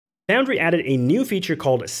Foundry added a new feature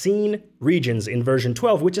called Scene Regions in version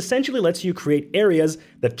 12, which essentially lets you create areas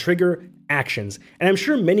that trigger actions, and I'm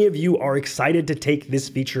sure many of you are excited to take this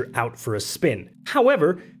feature out for a spin.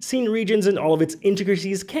 However, Scene Regions and all of its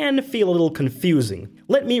intricacies can feel a little confusing.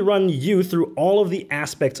 Let me run you through all of the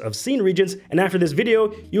aspects of Scene Regions, and after this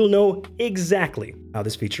video, you'll know exactly how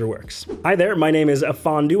this feature works. Hi there, my name is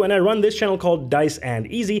Foundry, and I run this channel called Dice and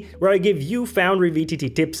Easy, where I give you Foundry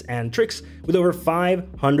VTT tips and tricks with over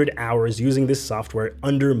 500 hours using this software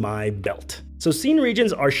under my belt. So scene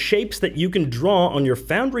regions are shapes that you can draw on your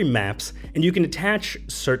Foundry maps and you can attach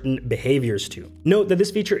certain behaviors to. Note that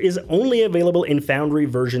this feature is only available in Foundry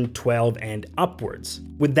version 12 and upwards.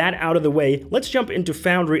 With that out of the way, let's jump into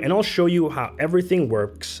Foundry and I'll show you how everything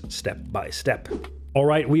works step by step. All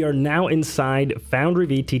right, we are now inside Foundry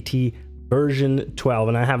VTT version 12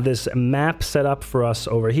 and I have this map set up for us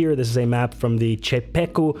over here. This is a map from the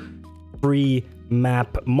Chepeku free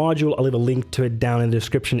map module. I'll leave a link to it down in the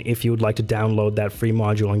description if you would like to download that free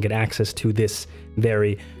module and get access to this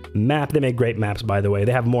very map. They make great maps, by the way.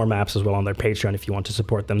 They have more maps as well on their Patreon if you want to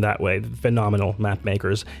support them that way. Phenomenal map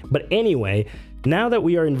makers. But anyway, now that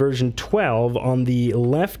we are in version 12, on the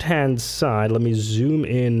left-hand side, let me zoom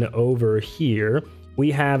in over here,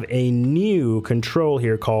 we have a new control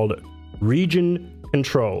here called Region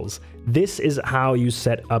Controls. This is how you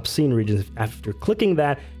set up scene regions. After clicking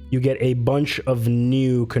that, you get a bunch of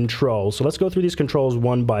new controls. So let's go through these controls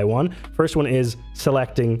one by one. First one is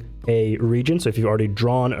selecting a region. So if you've already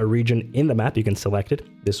drawn a region in the map, you can select it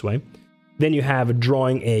this way. Then you have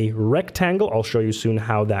drawing a rectangle. I'll show you soon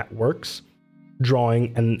how that works.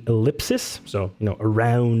 Drawing an ellipsis, so a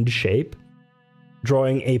round shape.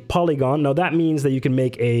 Drawing a polygon. Now that means that you can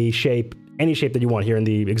make a shape, any shape that you want. Here in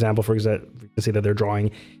the example, for example, you can see that they're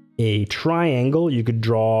drawing a triangle. You could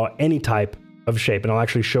draw any type of shape, and I'll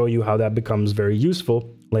actually show you how that becomes very useful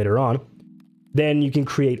later on. Then you can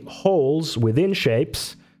create holes within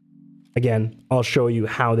shapes. Again, I'll show you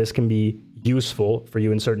how this can be useful for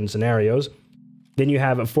you in certain scenarios. Then you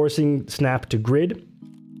have a forcing snap to grid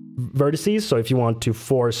vertices. So if you want to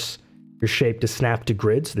force your shape to snap to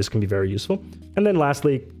grids, this can be very useful. And then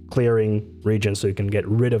lastly, clearing regions so you can get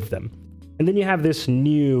rid of them. And then you have this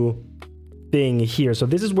new thing here. So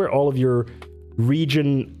this is where all of your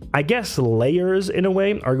region, I guess, layers in a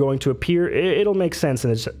way are going to appear. It'll make sense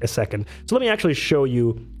in a second. So let me actually show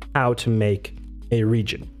you how to make a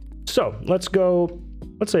region. So let's go,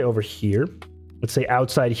 let's say over here. Let's say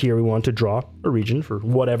outside here we want to draw a region for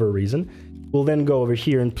whatever reason. We'll then go over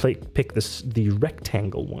here and pick the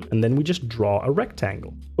rectangle one, and then we just draw a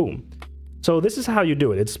rectangle. Boom. So this is how you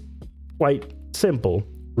do it. It's quite simple,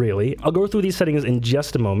 really. I'll go through these settings in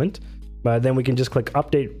just a moment, but then we can just click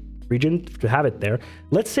Update Region to have it there.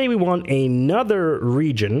 Let's say we want another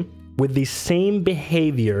region with the same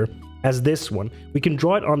behavior as this one. We can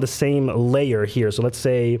draw it on the same layer here. So let's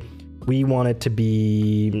say we want it to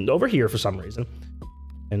be over here for some reason.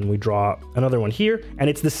 And we draw another one here, and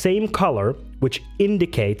it's the same color, which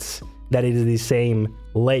indicates that it is the same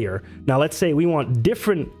layer. Now let's say we want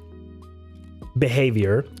different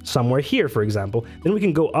behavior somewhere here, for example. Then we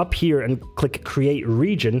can go up here and click Create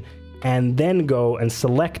Region, and then go and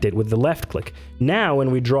select it with the left click. Now, when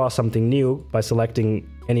we draw something new by selecting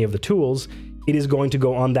any of the tools, it is going to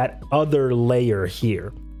go on that other layer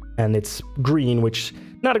here. And it's green, which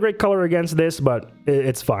not a great color against this, but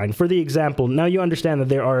it's fine. For the example, now you understand that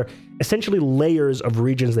there are essentially layers of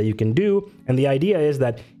regions that you can do. And the idea is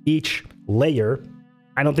that each layer,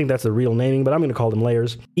 I don't think that's the real naming, but I'm going to call them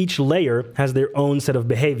layers. Each layer has their own set of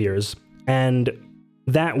behaviors. And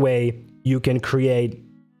that way you can create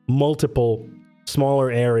multiple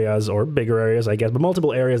smaller areas or bigger areas, I guess, but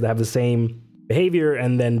multiple areas that have the same behavior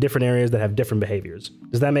and then different areas that have different behaviors.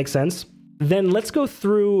 Does that make sense? Then let's go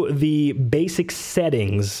through the basic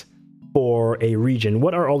settings for a region.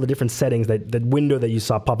 What are all the different settings, that window that you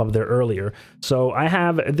saw pop up there earlier? So I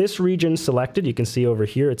have this region selected. You can see over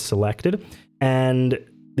here it's selected, and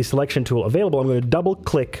the selection tool available. I'm going to double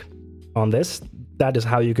click on this. That is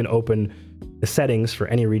how you can open the settings for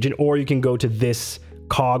any region, or you can go to this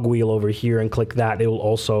cogwheel over here and click that. It will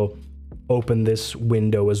also open this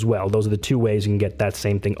window as well. Those are the two ways you can get that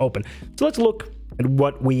same thing open. So let's look at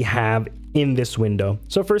what we have in this window.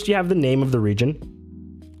 So first you have the name of the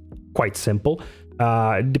region. Quite simple.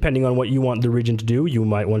 Depending on what you want the region to do, you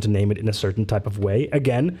might want to name it in a certain type of way.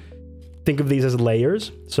 Again, think of these as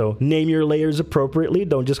layers. So name your layers appropriately.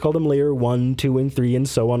 Don't just call them layer 1, 2, and 3 and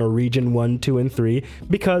so on, or region 1, 2, and 3,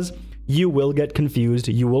 because you will get confused.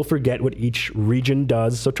 You will forget what each region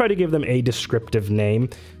does. So try to give them a descriptive name.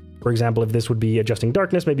 For example, if this would be adjusting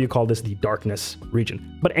darkness, maybe you call this the darkness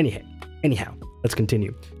region. But anyhow, Let's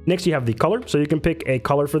continue. Next, you have the color. So you can pick a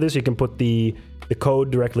color for this. You can put the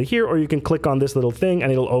code directly here, or you can click on this little thing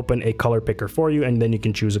and it'll open a color picker for you. And then you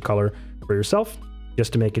can choose a color for yourself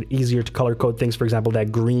just to make it easier to color code things. For example,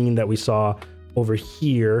 that green that we saw over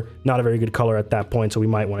here, not a very good color at that point, so we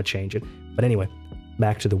might want to change it. But anyway,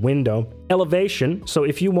 back to the window. Elevation. So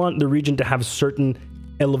if you want the region to have certain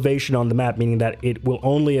elevation on the map, meaning that it will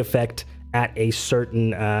only affect at a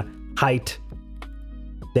certain height,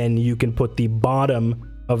 then you can put the bottom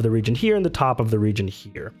of the region here and the top of the region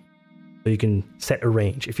here. So you can set a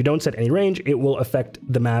range. If you don't set any range, it will affect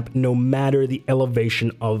the map no matter the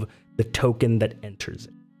elevation of the token that enters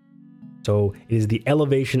it. So it is the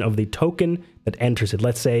elevation of the token that enters it.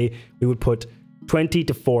 Let's say we would put 20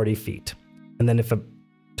 to 40 feet. And then if a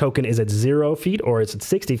token is at 0 feet or it's at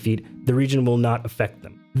 60 feet, the region will not affect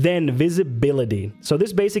them. Then visibility. So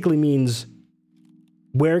this basically means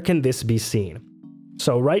where can this be seen?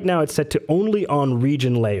 So right now it's set to only on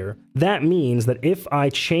region layer. That means that if I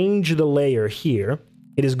change the layer here,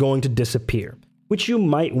 it is going to disappear, which you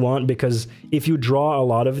might want because if you draw a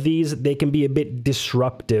lot of these, they can be a bit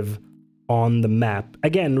disruptive on the map.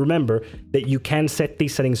 Again, remember that you can set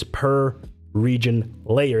these settings per region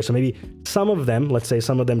layer. So maybe some of them, let's say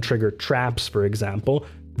some of them trigger traps, for example.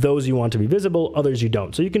 Those you want to be visible, others you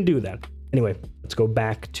don't. So you can do that. Anyway, let's go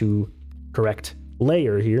back to correct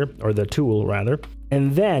layer here, or the tool rather.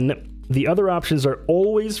 And then the other options are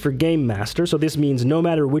always for Game Master. So this means no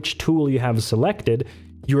matter which tool you have selected,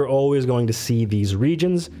 you're always going to see these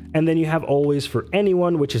regions. And then you have always for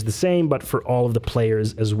anyone, which is the same, but for all of the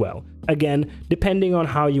players as well. Again, depending on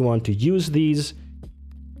how you want to use these,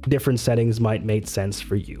 different settings might make sense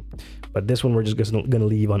for you. But this one we're just going to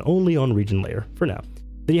leave on only on region layer for now.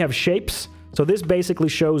 Then you have shapes. So this basically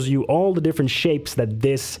shows you all the different shapes that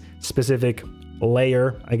this specific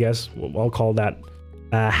layer, I guess, I'll call that,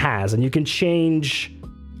 has. And you can change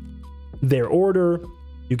their order.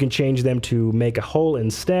 You can change them to make a hole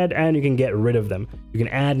instead, and you can get rid of them. You can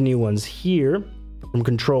add new ones here from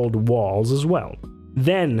controlled walls as well.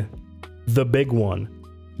 Then the big one,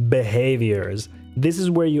 behaviors. This is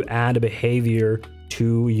where you add a behavior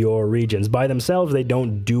to your regions. By themselves, they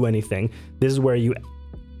don't do anything. This is where you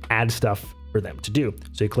add stuff for them to do.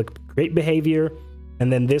 So you click create behavior,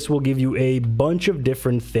 and then this will give you a bunch of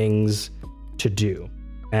different things to do.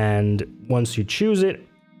 And once you choose it,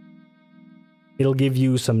 it'll give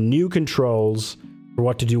you some new controls for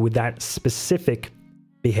what to do with that specific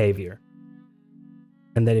behavior.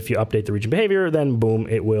 And then if you update the region behavior, then boom,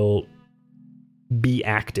 it will be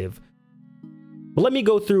active. But let me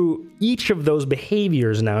go through each of those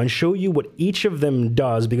behaviors now and show you what each of them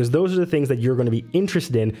does, because those are the things that you're going to be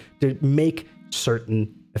interested in to make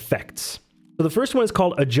certain effects. So the first one is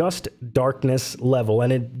called Adjust Darkness Level,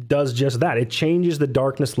 and it does just that. It changes the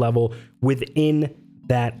darkness level within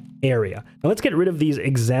that area. Now let's get rid of these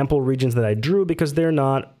example regions that I drew because they're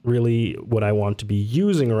not really what I want to be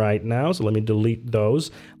using right now. So let me delete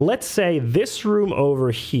those. Let's say this room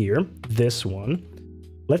over here, this one,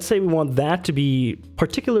 let's say we want that to be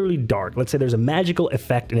particularly dark. Let's say there's a magical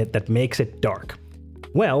effect in it that makes it dark.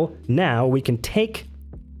 Well, now we can take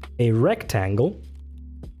a rectangle,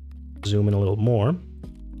 zoom in a little more,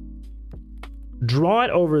 draw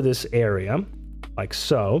it over this area, like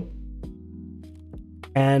so,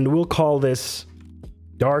 and we'll call this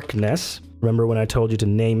darkness. Remember when I told you to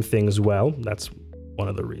name things well? That's one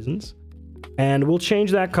of the reasons. And we'll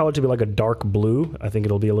change that color to be like a dark blue. I think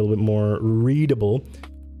it'll be a little bit more readable.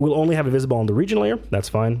 We'll only have it visible on the region layer. That's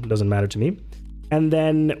fine, doesn't matter to me. And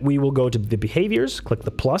then we will go to the behaviors, click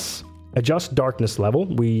the plus, adjust darkness level.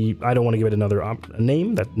 I don't want to give it another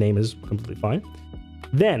name. That name is completely fine.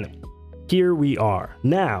 Then here we are.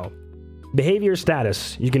 Now, behavior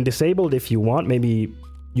status, you can disable it if you want. Maybe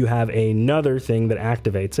you have another thing that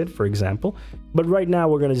activates it, for example. But right now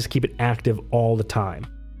we're going to just keep it active all the time.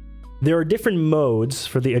 There are different modes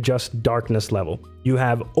for the adjust darkness level. You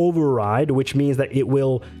have override, which means that it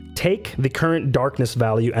will take the current darkness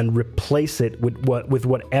value and replace it with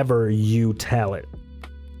whatever you tell it.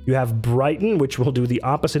 You have brighten, which will do the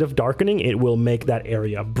opposite of darkening. It will make that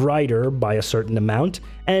area brighter by a certain amount,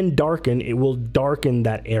 and darken, it will darken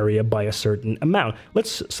that area by a certain amount.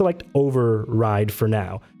 Let's select override for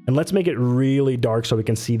now, and let's make it really dark so we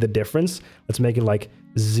can see the difference. Let's make it like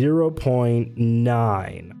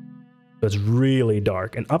 0.9. So it's really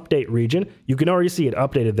dark. And update region, you can already see it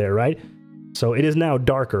updated there, right? So it is now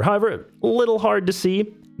darker. However, a little hard to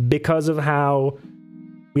see because of how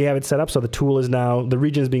we have it set up. So the tool is now, the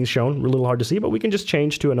region is being shown, a little hard to see, but we can just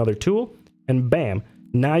change to another tool and bam.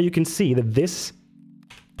 Now you can see that this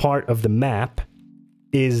part of the map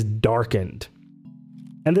is darkened.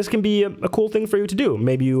 And this can be a cool thing for you to do.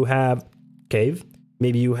 Maybe you have cave,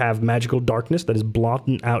 maybe you have magical darkness that is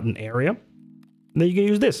blotting out an area. And then you can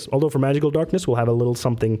use this. Although for magical darkness, we'll have a little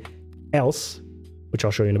something else, which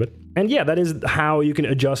I'll show you in a bit. And yeah, that is how you can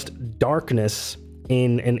adjust darkness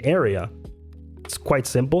in an area. It's quite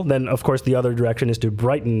simple. Then, of course, the other direction is to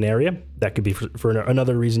brighten an area. That could be for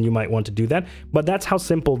another reason you might want to do that. But that's how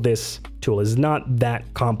simple this tool is. Not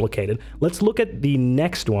that complicated. Let's look at the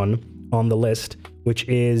next one on the list, which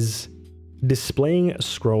is displaying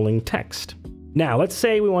scrolling text. Now, let's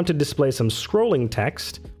say we want to display some scrolling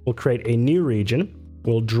text. We'll create a new region.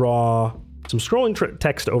 We'll draw some scrolling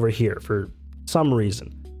text over here for some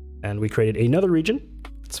reason. And we created another region.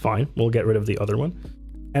 It's fine. We'll get rid of the other one.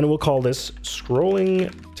 And we'll call this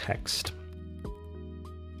scrolling text.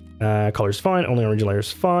 Color's fine. Only origin layer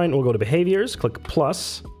is fine. We'll go to behaviors, click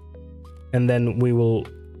plus, and then we will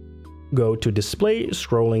go to display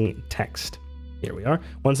scrolling text. Here we are.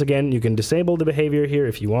 Once again, you can disable the behavior here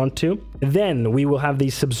if you want to. Then we will have the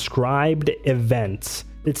subscribed events.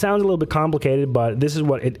 It sounds a little bit complicated, but this is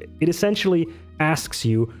what it essentially asks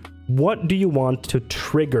you. What do you want to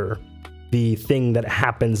trigger the thing that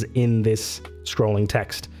happens in this scrolling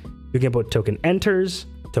text? You can put token enters,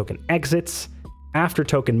 token exits, after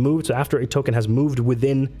token moved, so after a token has moved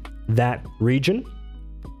within that region,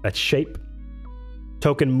 that shape.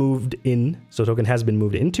 Token moved in, so token has been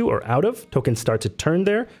moved into or out of. Token starts its turn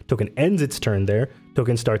there. Token ends its turn there.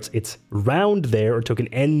 Token starts its round there, or token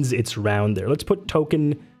ends its round there. Let's put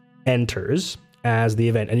token enters as the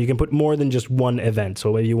event, and you can put more than just one event.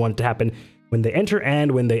 So maybe you want it to happen when they enter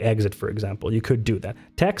and when they exit, for example. You could do that.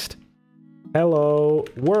 Text, hello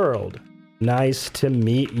world, nice to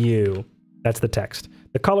meet you. That's the text.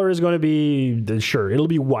 The color is going to be, sure, it'll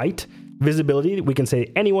be white. Visibility, we can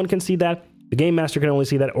say anyone can see that. The game master can only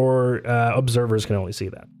see that, or observers can only see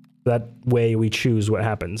that. That way we choose what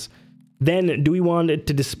happens. Then, do we want it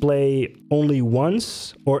to display only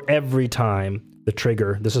once or every time the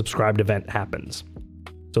trigger, the subscribed event happens?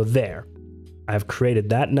 So there. I've created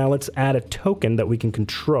that. Now let's add a token that we can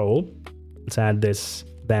control. Let's add this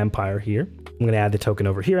vampire here. I'm going to add the token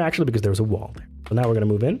over here, actually, because there was a wall there. So now we're going to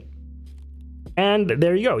move in. And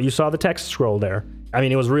there you go. You saw the text scroll there. I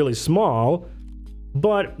mean, it was really small,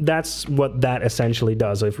 but that's what that essentially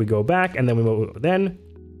does. So if we go back and then we move, then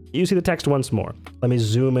you see the text once more. Let me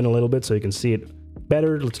zoom in a little bit so you can see it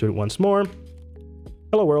better. Let's do it once more.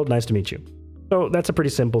 Hello world, nice to meet you. So that's a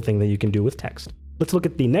pretty simple thing that you can do with text. Let's look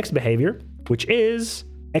at the next behavior, which is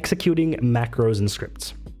executing macros and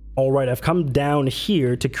scripts. All right, I've come down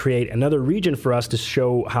here to create another region for us to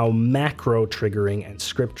show how macro triggering and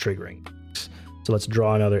script triggering works. So let's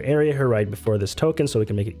draw another area here right before this token so we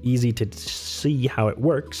can make it easy to see how it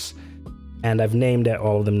works. And I've named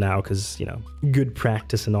all of them now because, you know, good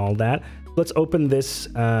practice and all that. Let's open this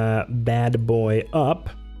bad boy up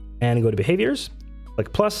and go to behaviors,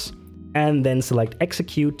 click plus, and then select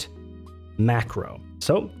execute macro.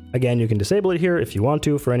 So again, you can disable it here if you want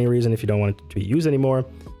to for any reason, if you don't want it to be used anymore.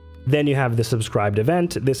 Then you have the subscribed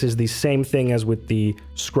event. This is the same thing as with the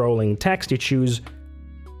scrolling text. You choose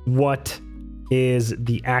what is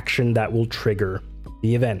the action that will trigger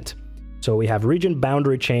the event. So we have region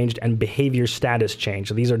boundary changed and behavior status changed.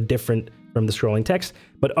 So these are different from the scrolling text,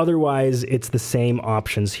 but otherwise it's the same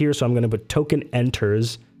options here. So I'm going to put token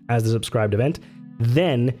enters as the subscribed event.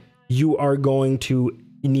 Then you are going to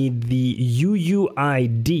need the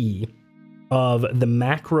UUID of the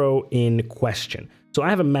macro in question. So I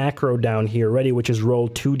have a macro down here ready, which is roll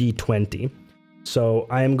 2d20. So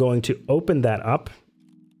I am going to open that up.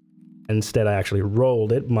 Instead, I actually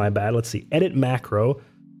rolled it. My bad. Let's see. Edit macro.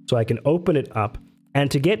 So I can open it up. And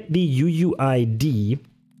to get the UUID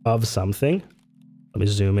of something, let me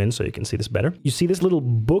zoom in so you can see this better. You see this little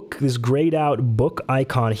book, this grayed out book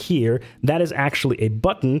icon here. That is actually a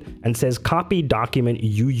button and says copy document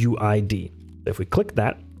UUID. If we click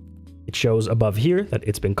that, it shows above here that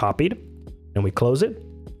it's been copied. And we close it.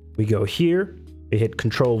 We go here. We hit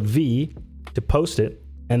Control V to post it.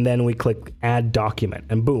 And then we click Add Document.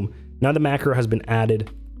 And boom. Now the macro has been added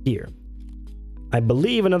here. I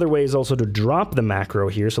believe another way is also to drop the macro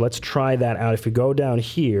here. So let's try that out. If we go down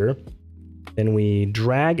here, then we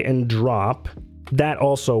drag and drop. That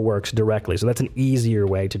also works directly. So that's an easier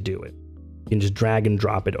way to do it. You can just drag and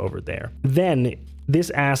drop it over there. Then this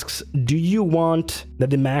asks, do you want that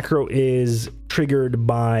the macro is triggered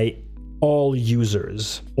by all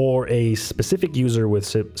users or a specific user with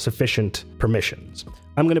sufficient permissions?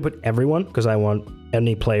 I'm going to put everyone because I want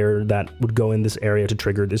any player that would go in this area to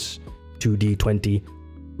trigger this 2d20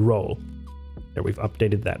 roll. There, we've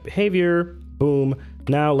updated that behavior. Boom.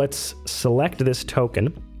 Now let's select this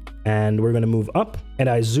token And we're going to move up, and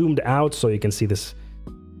I zoomed out so you can see this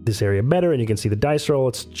area better, and you can see the dice roll.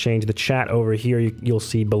 Let's change the chat over here. You'll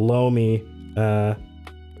see below me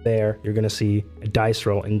there, you're going to see a dice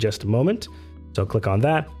roll in just a moment. So click on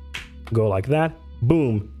that, go like that,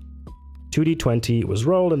 boom, 2d20 was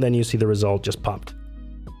rolled, and then you see the result just popped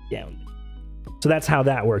down. So that's how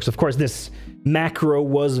that works. Of course, this macro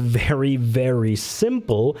was very, very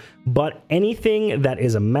simple, but anything that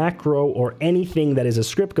is a macro or anything that is a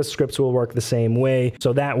script, because scripts will work the same way.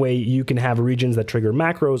 So that way you can have regions that trigger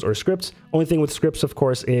macros or scripts. Only thing with scripts, of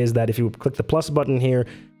course, is that if you click the plus button here,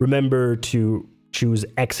 remember to choose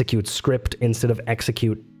execute script instead of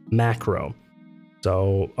execute macro.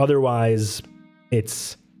 So otherwise,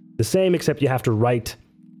 it's the same, except you have to write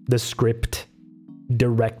the script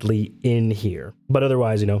directly in here. But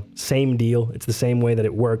otherwise, you know, same deal. It's the same way that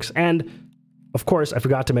it works. And of course, I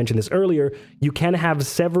forgot to mention this earlier, you can have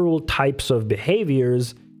several types of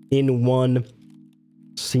behaviors in one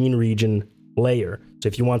scene region layer. So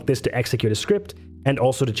if you want this to execute a script and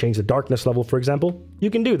also to change the darkness level, for example, you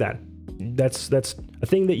can do that. That's a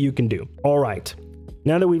thing that you can do. All right.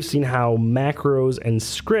 Now that we've seen how macros and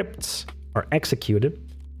scripts are executed,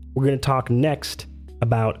 we're going to talk next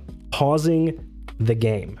about pausing the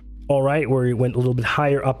game. All right, we went a little bit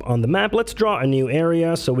higher up on the map. Let's draw a new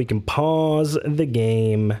area so we can pause the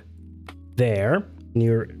game there.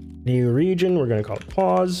 New region, we're going to call it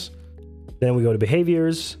pause. Then we go to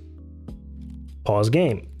behaviors, pause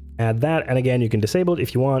game. Add that, and again, you can disable it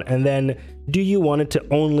if you want. And then, do you want it to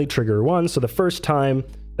only trigger once? So the first time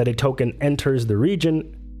that a token enters the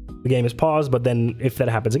region, the game is paused, but then if that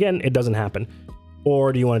happens again, it doesn't happen.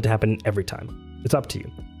 Or do you want it to happen every time? It's up to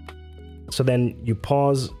you. So then you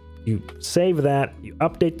pause, you save that, you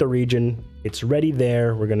update the region, it's ready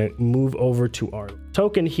there. We're gonna move over to our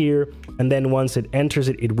token here, and then once it enters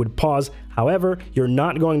it, it would pause. However, you're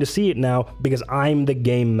not going to see it now because I'm the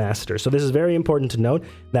game master. So this is very important to note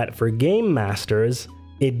that for game masters,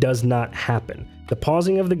 it does not happen. The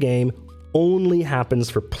pausing of the game only happens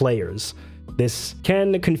for players. This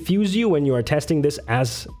can confuse you when you are testing this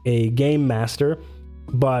as a game master,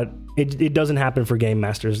 but it doesn't happen for game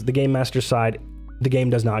masters. The game master side, the game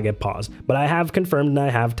does not get paused. But I have confirmed and I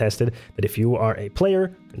have tested that if you are a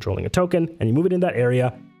player controlling a token and you move it in that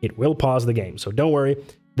area, it will pause the game. So don't worry,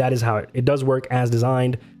 that is how it does work as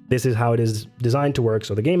designed. This is how it is designed to work.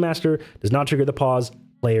 So the game master does not trigger the pause,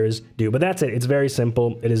 players do. But that's it. It's very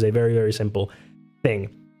simple. It is a very, very simple thing.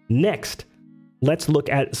 Next, let's look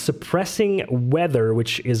at suppressing weather,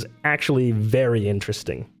 which is actually very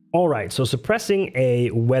interesting. All right, so suppressing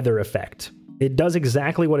a weather effect. It does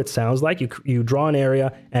exactly what it sounds like. You draw an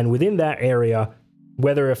area, and within that area,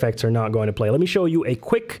 weather effects are not going to play. Let me show you a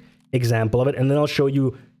quick example of it, and then I'll show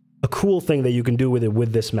you a cool thing that you can do with it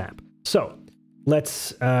with this map. So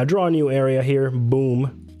let's draw a new area here.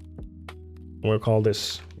 Boom. We'll call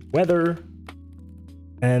this weather.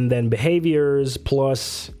 And then behaviors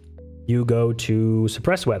plus you go to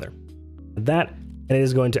suppress weather. That, and it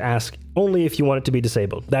is going to ask only if you want it to be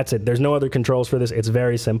disabled. That's it. There's no other controls for this. It's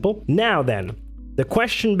very simple. Now then, the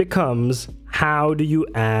question becomes, how do you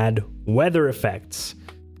add weather effects?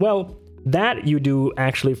 Well, that you do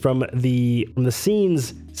actually from the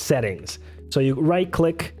scene's settings. So you right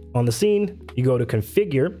click on the scene, you go to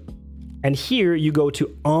configure, and here you go to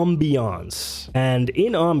ambiance. And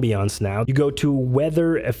in ambiance now, you go to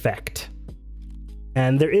weather effect.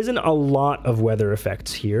 And there isn't a lot of weather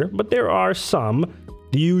effects here, but there are some,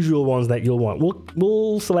 the usual ones that you'll want.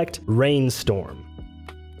 We'll select rainstorm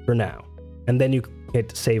for now. And then you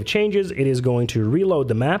hit save changes. It is going to reload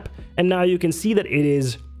the map. And now you can see that it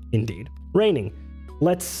is indeed raining.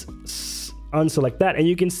 Let's unselect that. And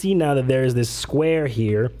you can see now that there is this square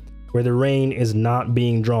here where the rain is not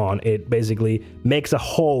being drawn. It basically makes a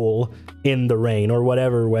hole in the rain or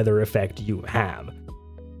whatever weather effect you have.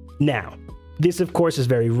 Now, this of course is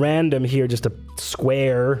very random here, just a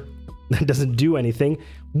square that doesn't do anything.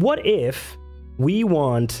 What if we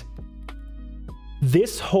want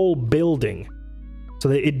this whole building so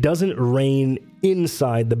that it doesn't rain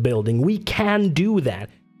inside the building? We can do that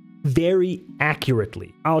very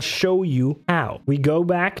accurately. I'll show you how. We go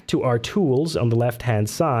back to our tools on the left-hand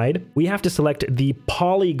side. We have to select the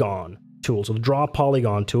polygon tool, so the draw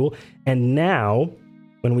polygon tool. And now,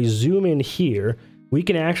 when we zoom in here, we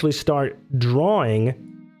can actually start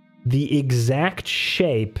drawing the exact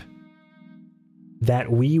shape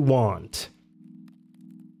that we want.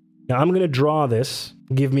 Now I'm going to draw this.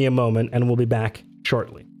 Give me a moment and we'll be back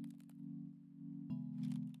shortly.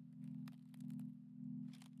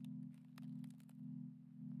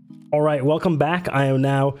 All right, welcome back. I am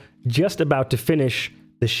now just about to finish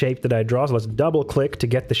the shape that I draw. So let's double click to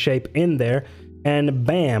get the shape in there. And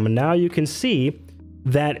bam, now you can see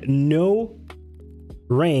that no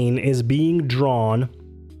rain is being drawn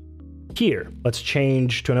here. Let's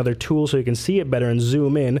change to another tool so you can see it better and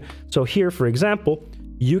zoom in. So here, for example,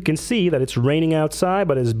 you can see that it's raining outside,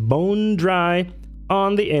 but it's bone dry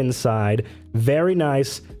on the inside. Very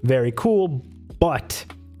nice, very cool, but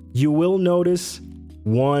you will notice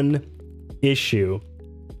one issue.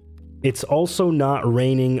 It's also not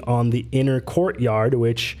raining on the inner courtyard,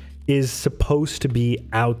 which is supposed to be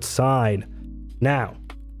outside. Now,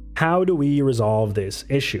 how do we resolve this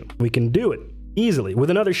issue? We can do it easily with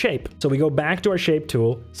another shape. So we go back to our shape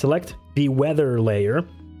tool, select the weather layer,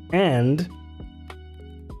 and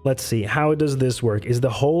let's see, how does this work? Is the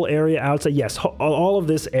whole area outside? Yes, all of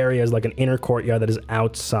this area is like an inner courtyard that is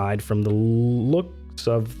outside from the looks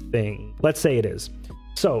of things. Let's say it is.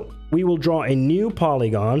 So we will draw a new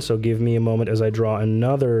polygon. So give me a moment as I draw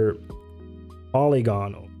another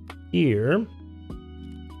polygon over here.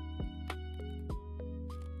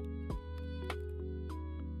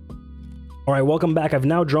 All right, welcome back. I've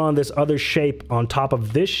now drawn this other shape on top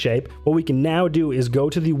of this shape. What we can now do is go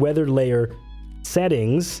to the weather layer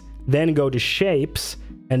settings, then go to shapes,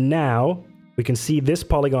 and now we can see this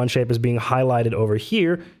polygon shape is being highlighted over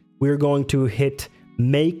here. We're going to hit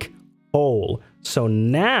make whole. So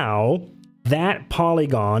now that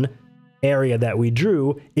polygon area that we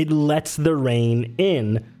drew, it lets the rain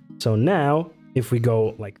in. So now if we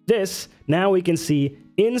go like this, now we can see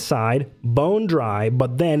inside bone dry,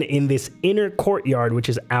 but then in this inner courtyard, which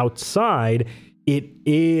is outside, it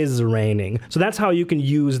is raining. So that's how you can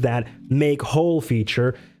use that make whole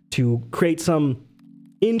feature to create some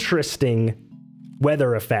interesting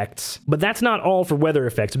weather effects. But that's not all for weather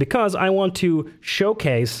effects, because I want to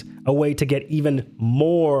showcase a way to get even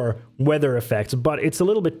more weather effects, but it's a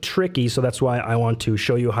little bit tricky, so that's why I want to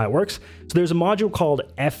show you how it works. So there's a module called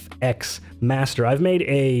FX Master. I've made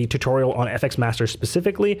a tutorial on FX Master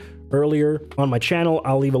specifically earlier on my channel.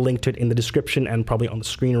 I'll leave a link to it in the description and probably on the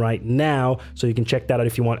screen right now, so you can check that out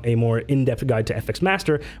if you want a more in-depth guide to FX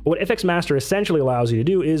Master. But what FX Master essentially allows you to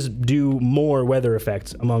do is do more weather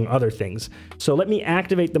effects, among other things. So let me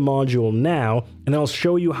activate the module now, and then I'll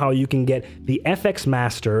show you how you can get the FX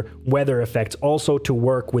Master weather effects also to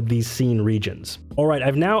work with these scene regions. All right,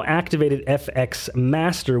 I've now activated FX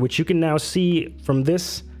Master, which you can now see from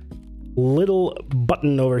this little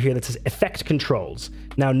button over here that says Effect Controls.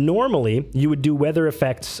 Now, normally you would do weather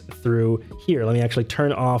effects through here. Let me actually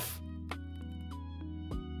turn off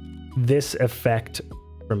this effect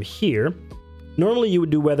from here. Normally you would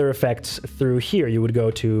do weather effects through here. You would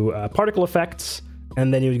go to particle effects,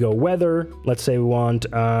 and then you would go weather. Let's say we want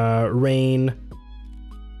rain.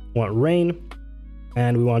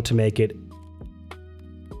 And we want to make it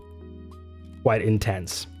quite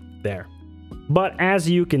intense there. But as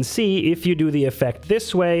you can see, if you do the effect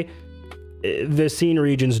this way, the scene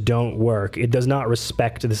regions don't work. It does not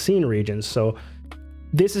respect the scene regions. So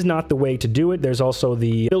this is not the way to do it. There's also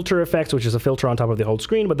the filter effects, which is a filter on top of the whole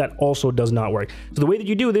screen, but that also does not work. So the way that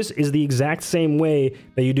you do this is the exact same way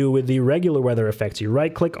that you do with the regular weather effects. You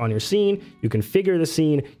right click on your scene, you configure the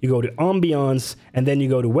scene, you go to ambiance, and then you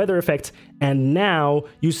go to weather effects. And now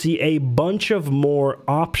you see a bunch of more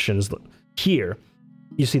options here.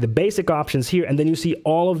 You see the basic options here, and then you see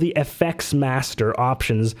all of the FX Master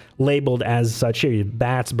options labeled as such here.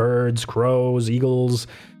 Bats, birds, crows, eagles,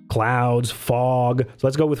 clouds, fog. So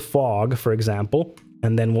let's go with fog, for example,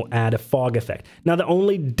 and then we'll add a fog effect. Now, the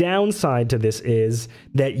only downside to this is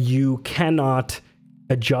that you cannot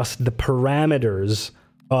adjust the parameters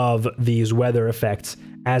of these weather effects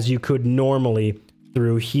as you could normally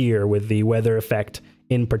through here with the weather effect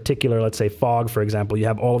in particular. Let's say fog, for example. You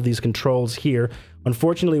have all of these controls here.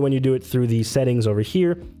 Unfortunately, when you do it through the settings over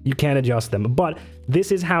here, you can't adjust them. But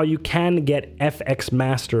this is how you can get FX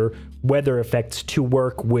Master weather effects to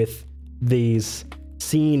work with these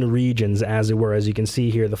scene regions, as it were. As you can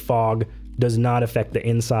see here, the fog does not affect the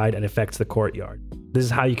inside and affects the courtyard. This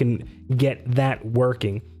is how you can get that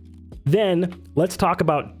working. Then let's talk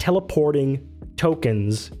about teleporting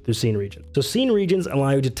tokens through scene regions. So scene regions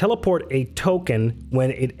allow you to teleport a token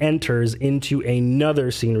when it enters into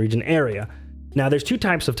another scene region area. Now, there's two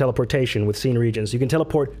types of teleportation with scene regions. You can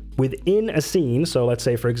teleport within a scene. So let's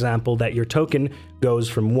say, for example, that your token goes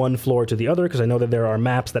from one floor to the other, because I know that there are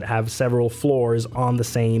maps that have several floors on the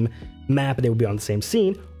same map and they would be on the same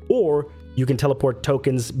scene. Or you can teleport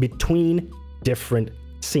tokens between different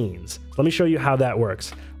scenes. Let me show you how that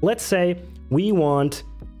works. Let's say we want,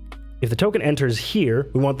 if the token enters here,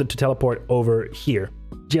 we want them to teleport over here.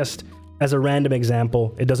 Just as a random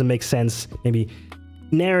example, it doesn't make sense maybe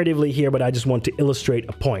narratively here, but I just want to illustrate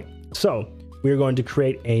a point. So we're going to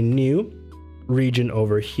create a new region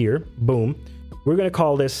over here. Boom. We're going to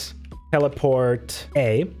call this teleport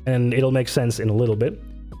A, and it'll make sense in a little bit.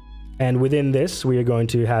 And within this, we are going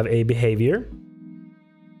to have a behavior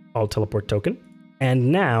called teleport token.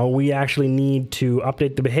 And now we actually need to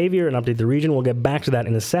update the behavior and update the region. We'll get back to that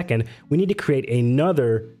in a second. We need to create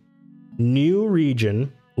another new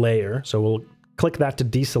region layer. So we'll click that to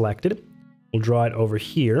deselect it. We'll draw it over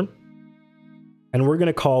here. And we're going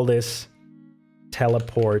to call this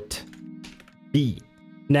teleport B.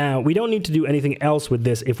 Now, we don't need to do anything else with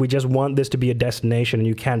this if we just want this to be a destination and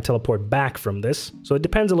you can't teleport back from this. So it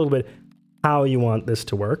depends a little bit how you want this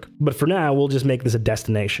to work. But for now, we'll just make this a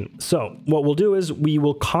destination. So what we'll do is we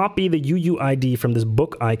will copy the UUID from this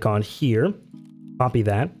book icon here. Copy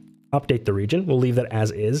that. Update the region. We'll leave that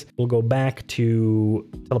as is. We'll go back to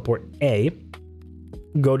teleport A.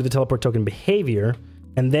 Go to the teleport token behavior.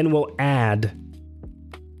 And then we'll add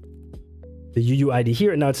the UUID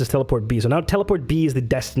here, and now it says teleport B. So now teleport B is the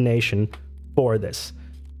destination for this.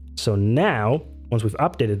 So now, once we've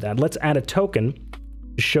updated that, let's add a token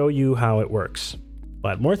to show you how it works.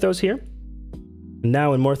 We'll add Morthos here. And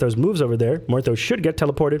now when Morthos moves over there, Morthos should get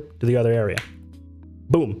teleported to the other area.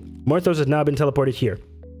 Boom. Morthos has now been teleported here.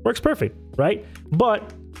 Works perfect, right?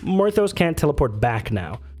 But Morthos can't teleport back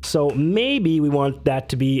now. So maybe we want that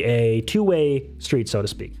to be a two-way street, so to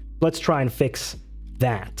speak. Let's try and fix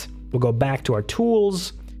that. We'll go back to our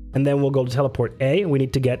tools, and then we'll go to teleport A. We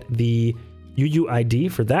need to get the UUID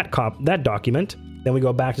for that document. Then we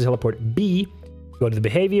go back to teleport B, go to the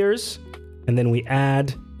behaviors, and then we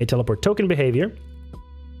add a teleport token behavior,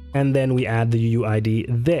 and then we add the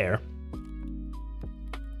UUID there.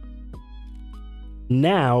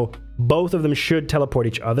 Now, both of them should teleport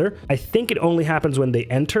each other. I think it only happens when they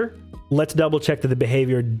enter. Let's double check that the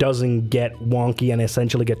behavior doesn't get wonky and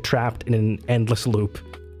essentially get trapped in an endless loop.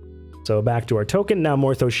 So back to our token. Now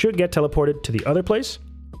Morthos should get teleported to the other place.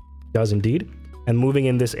 Does indeed. And moving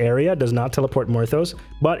in this area does not teleport Morthos.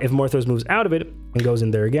 But if Morthos moves out of it and goes in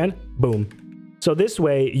there again, boom. So this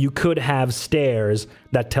way you could have stairs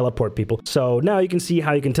that teleport people. So now you can see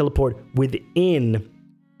how you can teleport within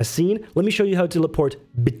a scene. Let me show you how to teleport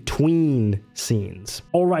between scenes.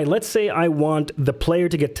 All right, let's say I want the player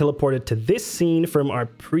to get teleported to this scene from our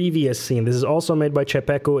previous scene. This is also made by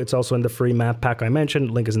Chepeku. It's also in the free map pack I mentioned.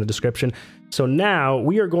 Link is in the description. So now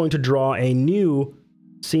we are going to draw a new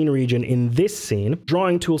scene region in this scene.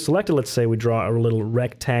 Drawing tool selected. Let's say we draw a little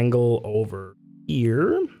rectangle over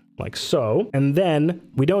here, like so. And then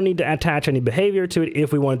we don't need to attach any behavior to it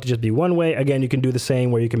if we want it to just be one way. Again, you can do the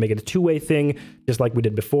same where you can make it a two-way thing, just like we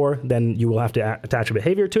did before. Then you will have to attach a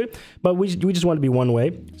behavior to it. But we just want to be one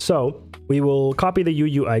way. So we will copy the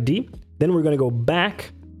UUID. Then we're going to go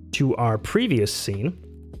back to our previous scene.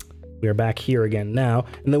 We are back here again now.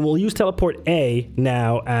 And then we'll use teleport A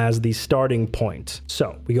now as the starting point.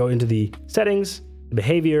 So we go into the settings, the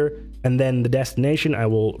behavior, and then the destination. I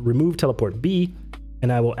will remove teleport B.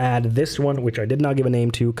 And I will add this one, which I did not give a name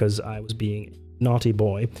to because I was being a naughty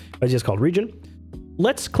boy. It's just called region.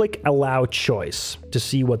 Let's click allow choice to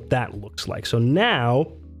see what that looks like. So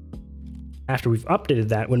now, after we've updated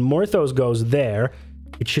that, when Morthos goes there,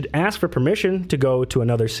 it should ask for permission to go to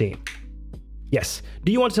another scene. Yes.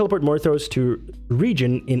 Do you want to teleport Morthos to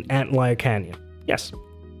region in Antlion Canyon? Yes.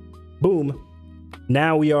 Boom.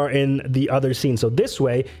 Now we are in the other scene. So this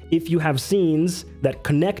way, if you have scenes that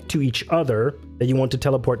connect to each other that you want to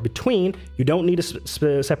teleport between, you don't need a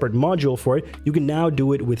separate module for it. You can now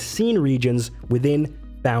do it with scene regions within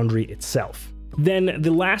Foundry itself. Then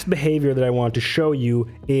the last behavior that I want to show you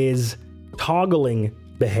is toggling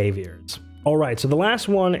behaviors. All right, so the last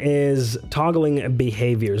one is toggling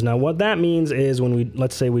behaviors. Now what that means is when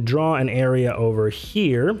let's say we draw an area over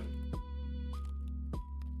here.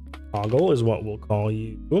 Toggle is what we'll call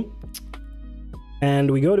you. And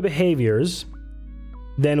we go to behaviors.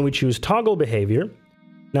 Then we choose toggle behavior.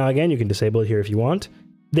 Now again, you can disable it here if you want.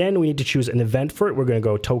 Then we need to choose an event for it. We're going to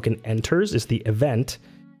go token enters is the event.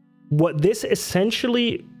 What this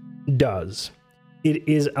essentially does,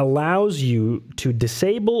 it allows you to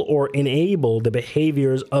disable or enable the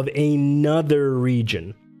behaviors of another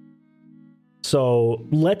region. So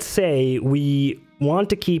let's say we want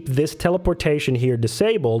to keep this teleportation here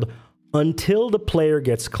disabled until the player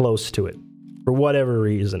gets close to it for whatever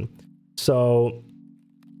reason. So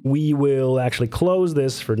we will actually close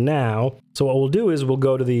this for now. So what we'll do is we'll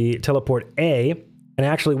go to the teleport A, and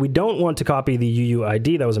actually we don't want to copy the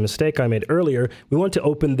UUID. That was a mistake I made earlier. We want to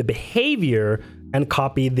open the behavior and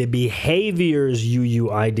copy the behavior's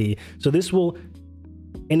UUID. So this will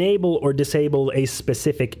enable or disable a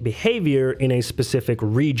specific behavior in a specific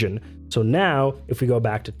region. So now, if we go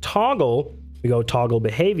back to toggle, we go toggle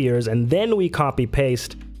behaviors, and then we copy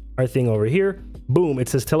paste our thing over here. Boom, it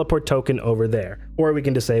says teleport token over there. Or we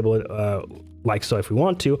can disable it like so if we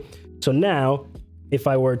want to. So now, if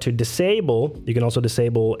I were to disable, you can also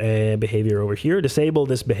disable a behavior over here. Disable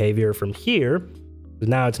this behavior from here, because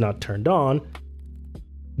now it's not turned on.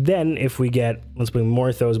 Then if we get, let's bring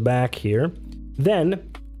Morthos back here,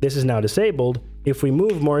 then this is now disabled. If we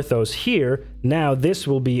move Morthos here, now this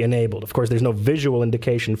will be enabled. Of course, there's no visual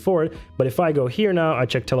indication for it, but if I go here now, I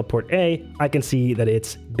check teleport A, I can see that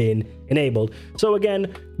it's been enabled. So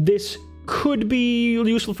again, this could be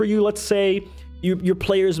useful for you. Let's say your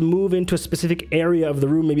players move into a specific area of the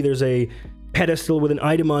room. Maybe there's a pedestal with an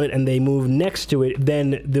item on it and they move next to it,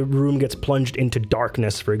 then the room gets plunged into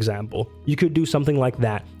darkness, for example. You could do something like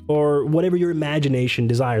that, or whatever your imagination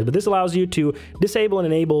desires. But this allows you to disable and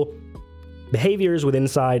enable behaviors with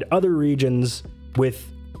inside other regions with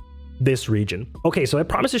this region. Okay, so I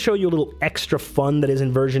promised to show you a little extra fun that is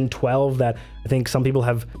in version 12 that I think some people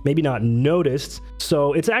have maybe not noticed.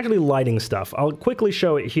 So it's actually lighting stuff. I'll quickly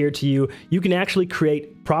show it here to you. You can actually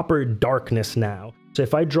create proper darkness now. So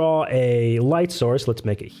if I draw a light source, let's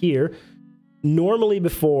make it here. Normally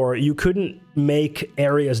before, you couldn't make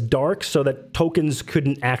areas dark so that tokens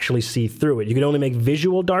couldn't actually see through it. You could only make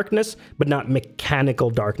visual darkness, but not mechanical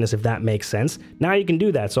darkness, if that makes sense. Now you can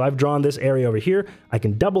do that. So I've drawn this area over here. I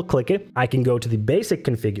can double click it. I can go to the basic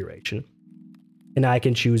configuration and I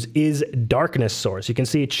can choose is darkness source. You can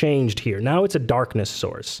see it changed here. Now it's a darkness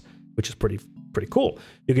source, which is pretty cool.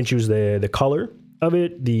 You can choose the color of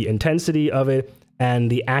it, the intensity of it,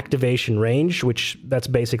 and the activation range, which that's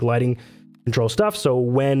basic lighting control stuff. So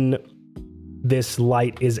when this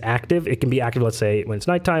light is active, it can be active, let's say when it's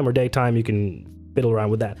nighttime or daytime, you can fiddle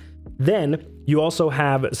around with that. Then you also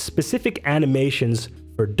have specific animations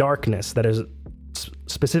for darkness that is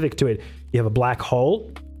specific to it. You have a black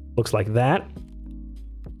hole, looks like that.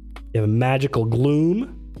 You have a magical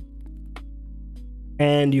gloom,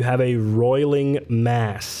 and you have a roiling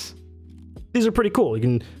mass. These are pretty cool. You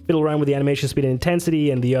can fiddle around with the animation speed and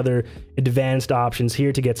intensity and the other advanced options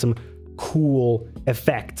here to get some cool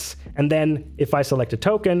effects. And then if I select a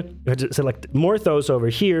token, you have to select Morthos over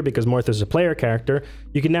here because Morthos is a player character.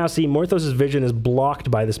 You can now see Morthos' vision is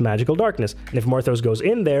blocked by this magical darkness. And if Morthos goes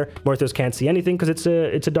in there, Morthos can't see anything because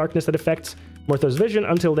it's a darkness that affects Morthos' vision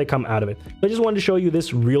until they come out of it. So I just wanted to show you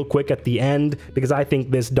this real quick at the end because I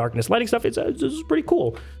think this darkness lighting stuff is pretty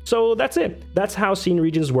cool. So that's it. That's how scene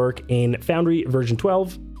regions work in Foundry version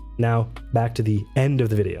 12. Now, back to the end of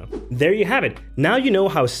the video. There you have it. Now you know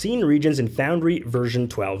how scene regions in Foundry version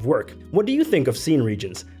 12 work. What do you think of scene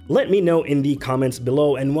regions? Let me know in the comments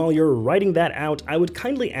below, and while you're writing that out, I would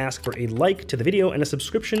kindly ask for a like to the video and a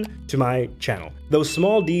subscription to my channel. Those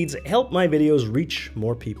small deeds help my videos reach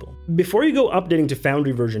more people. Before you go updating to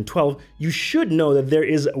Foundry version 12, you should know that there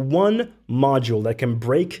is one module that can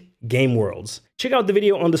break game worlds. Check out the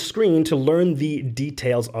video on the screen to learn the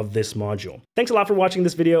details of this module. Thanks a lot for watching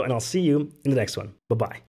this video, and I'll see you in the next one. Bye-bye.